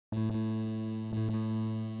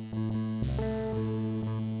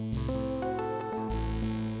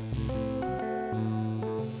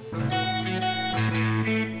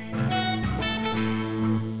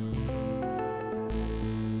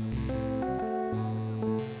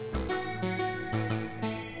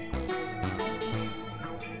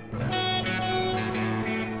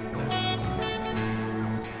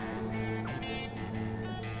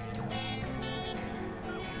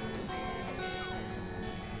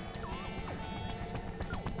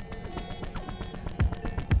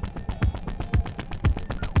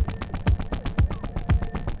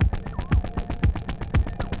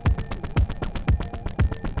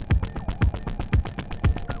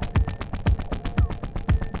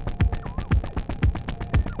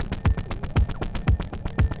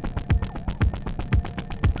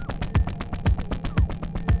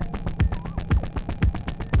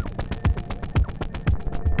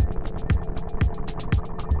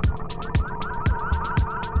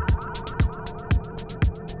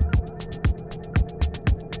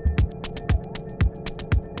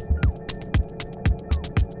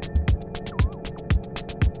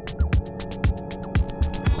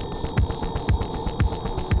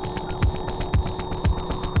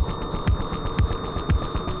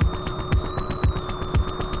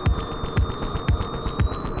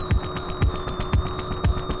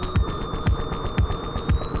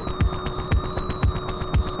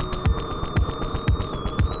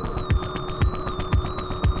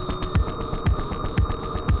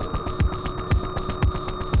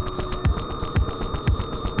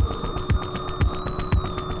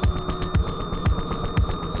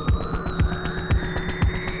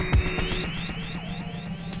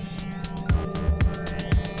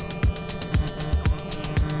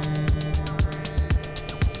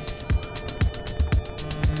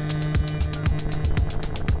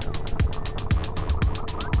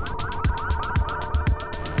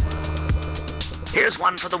Here's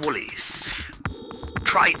one for the woolies.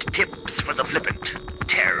 Trite tips for the flippant.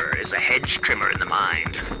 Terror is a hedge trimmer in the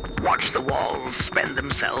mind. Watch the walls spend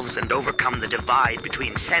themselves and overcome the divide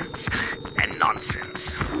between sense and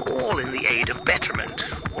nonsense. All in the aid of betterment,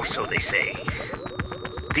 or so they say.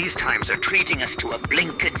 These times are treating us to a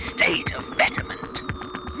blinkered state of betterment.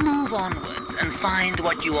 Move onwards and find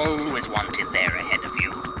what you always wanted there ahead of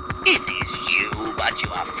you. It is you, but you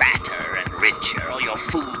are fatter and richer, or your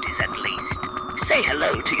food is at least. Say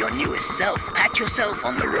hello to your newest self, pat yourself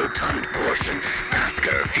on the rotund portion, ask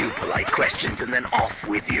her a few polite questions, and then off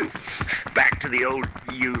with you. Back to the old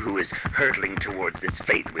you who is hurtling towards this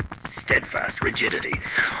fate with steadfast rigidity.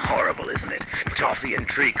 Horrible, isn't it? Toffee and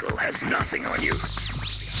treacle has nothing on you.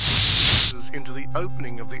 Into the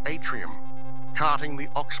opening of the atrium, carting the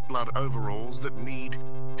oxblood overalls that need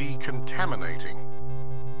decontaminating.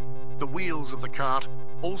 The wheels of the cart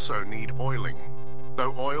also need oiling,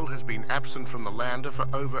 though oil has been absent from the lander for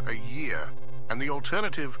over a year, and the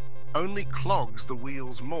alternative only clogs the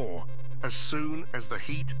wheels more as soon as the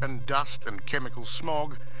heat and dust and chemical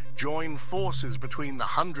smog join forces between the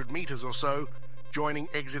 100 meters or so, joining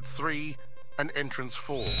exit 3 and entrance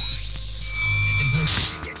 4.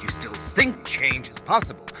 Yet you still think change is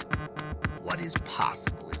possible. What is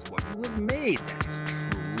possible is what you have made, that is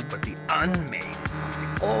true, but the unmade is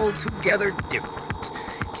something altogether different.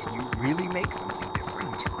 Can you really make something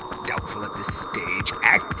different? Doubtful at this stage.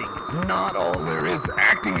 Acting is not all there is.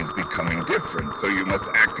 Acting is becoming different, so you must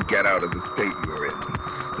act to get out of the state you're in.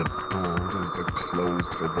 The borders are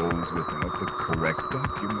closed for those without the correct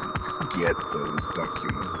documents. Get those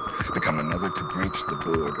documents. Become another to breach the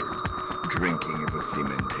borders. Drinking is a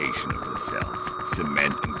cementation of the self.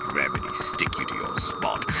 Cement and gravity stick you to your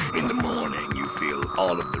spot. In the morning, you feel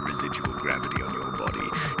all of the residual gravity on your body.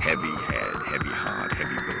 Heavy head, heavy heart,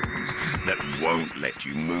 heavy bones that won't let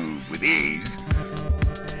you move with ease.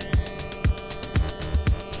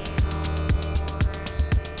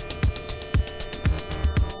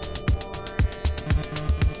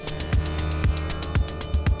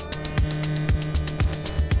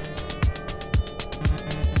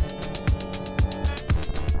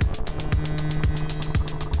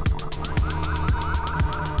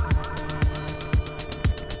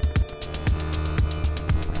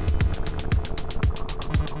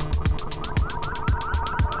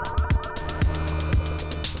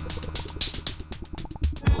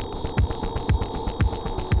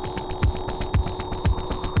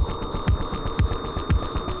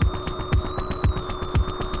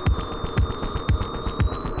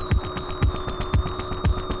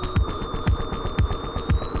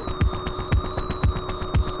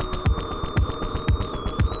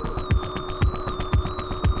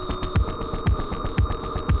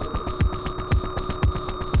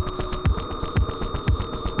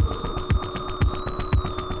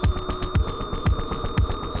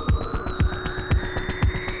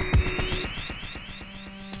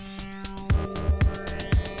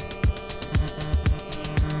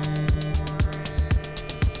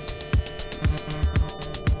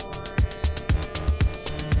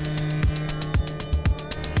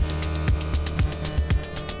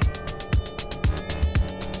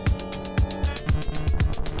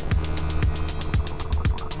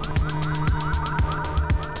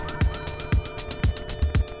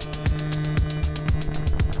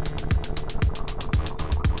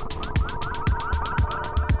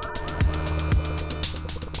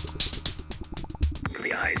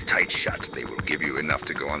 Tight shut, they will give you enough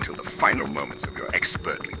to go until the final moments of your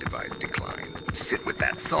expertly devised decline. Sit with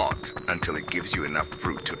that thought until it gives you enough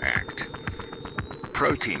fruit to act.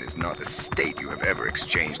 Protein is not a state you have ever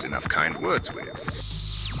exchanged enough kind words with.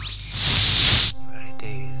 Very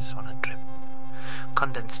days on a trip.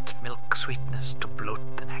 Condensed milk sweetness to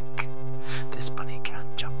bloat the neck. This bunny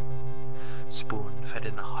can't jump. Spoon fed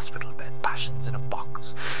in a hospital bed, passions in a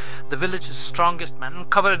box. The village's strongest man,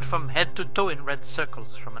 covered from head to toe in red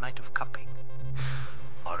circles from a night of cupping.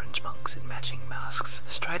 Orange monks in matching masks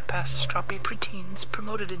stride past stroppy preteens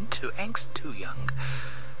promoted into angst too young.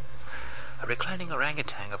 A reclining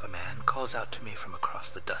orangutan of a man calls out to me from across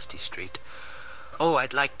the dusty street. "Oh,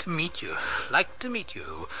 I'd like to meet you. Like to meet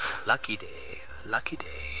you. Lucky day. Lucky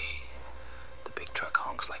day." The big truck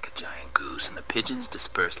honks like a giant goose and the pigeons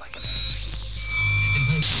disperse like an...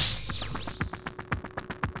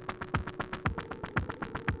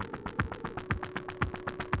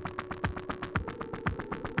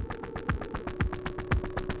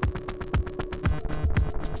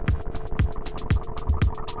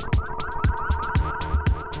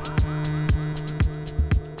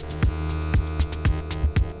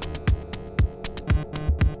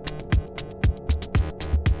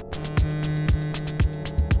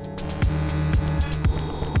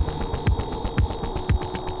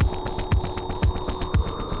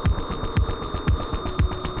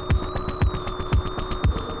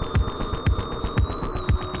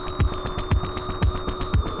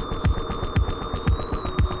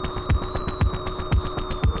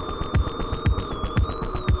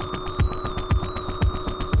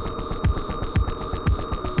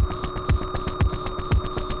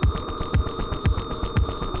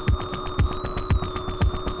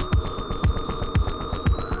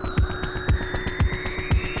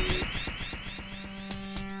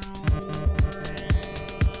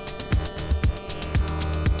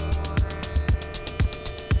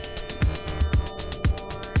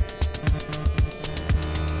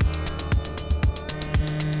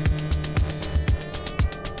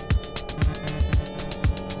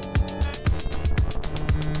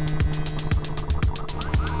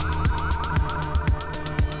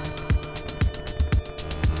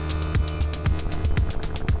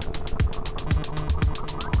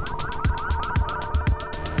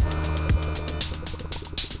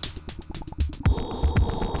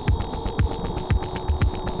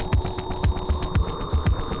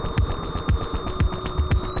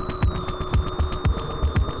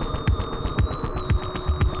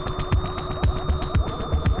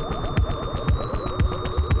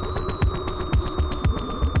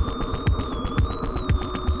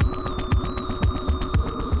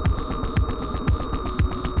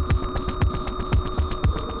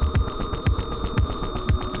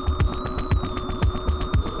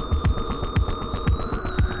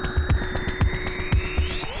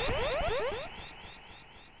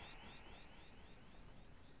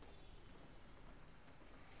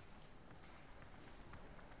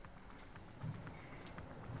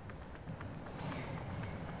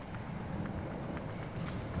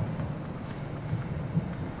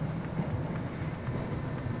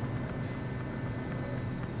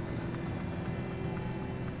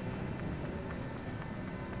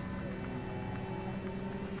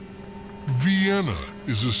 Vienna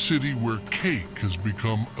is a city where cake has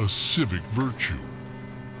become a civic virtue.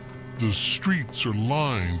 The streets are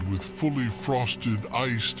lined with fully frosted,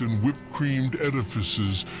 iced, and whipped-creamed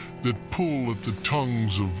edifices that pull at the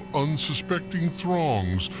tongues of unsuspecting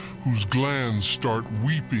throngs whose glands start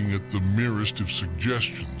weeping at the merest of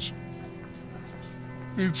suggestions.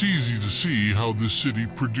 It's easy to see how this city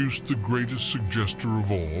produced the greatest suggester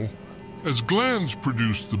of all. As glands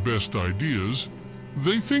produce the best ideas,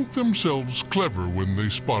 they think themselves clever when they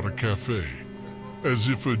spot a cafe, as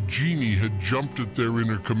if a genie had jumped at their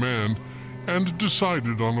inner command and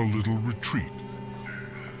decided on a little retreat.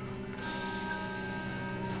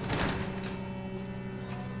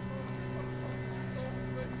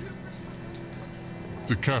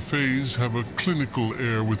 The cafes have a clinical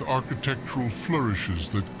air with architectural flourishes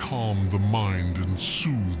that calm the mind and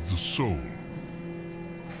soothe the soul.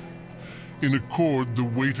 In accord, the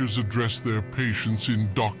waiters address their patients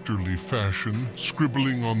in doctorly fashion,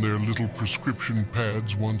 scribbling on their little prescription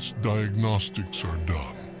pads once diagnostics are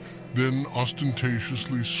done, then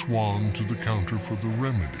ostentatiously swan to the counter for the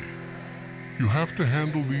remedy. You have to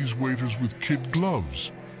handle these waiters with kid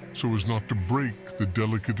gloves, so as not to break the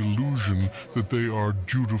delicate illusion that they are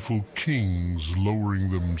dutiful kings lowering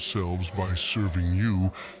themselves by serving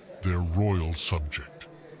you, their royal subject.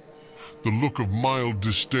 The look of mild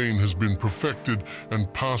disdain has been perfected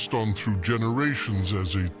and passed on through generations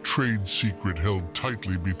as a trade secret held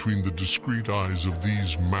tightly between the discreet eyes of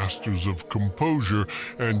these masters of composure,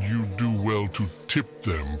 and you do well to tip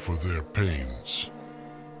them for their pains.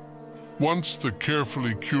 Once the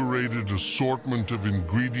carefully curated assortment of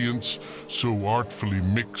ingredients, so artfully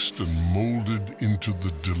mixed and molded into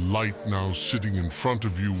the delight now sitting in front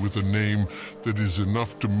of you with a name that is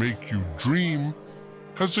enough to make you dream,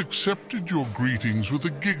 has accepted your greetings with a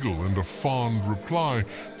giggle and a fond reply,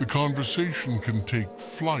 the conversation can take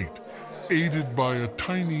flight, aided by a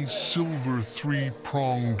tiny silver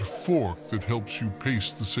three-pronged fork that helps you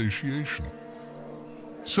pace the satiation.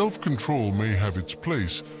 Self-control may have its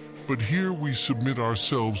place, but here we submit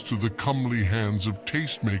ourselves to the comely hands of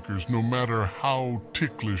tastemakers, no matter how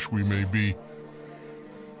ticklish we may be.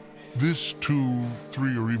 This 2,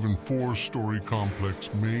 3, or even 4-story complex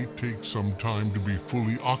may take some time to be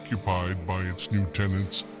fully occupied by its new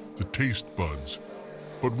tenants, the taste buds.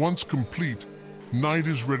 But once complete, night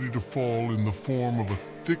is ready to fall in the form of a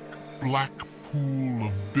thick black pool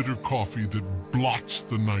of bitter coffee that blots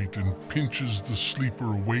the night and pinches the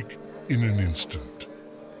sleeper awake in an instant.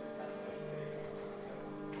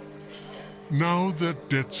 Now that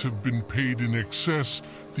debts have been paid in excess,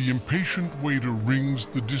 the impatient waiter rings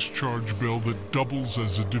the discharge bell that doubles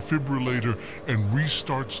as a defibrillator and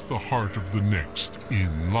restarts the heart of the next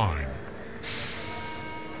in line.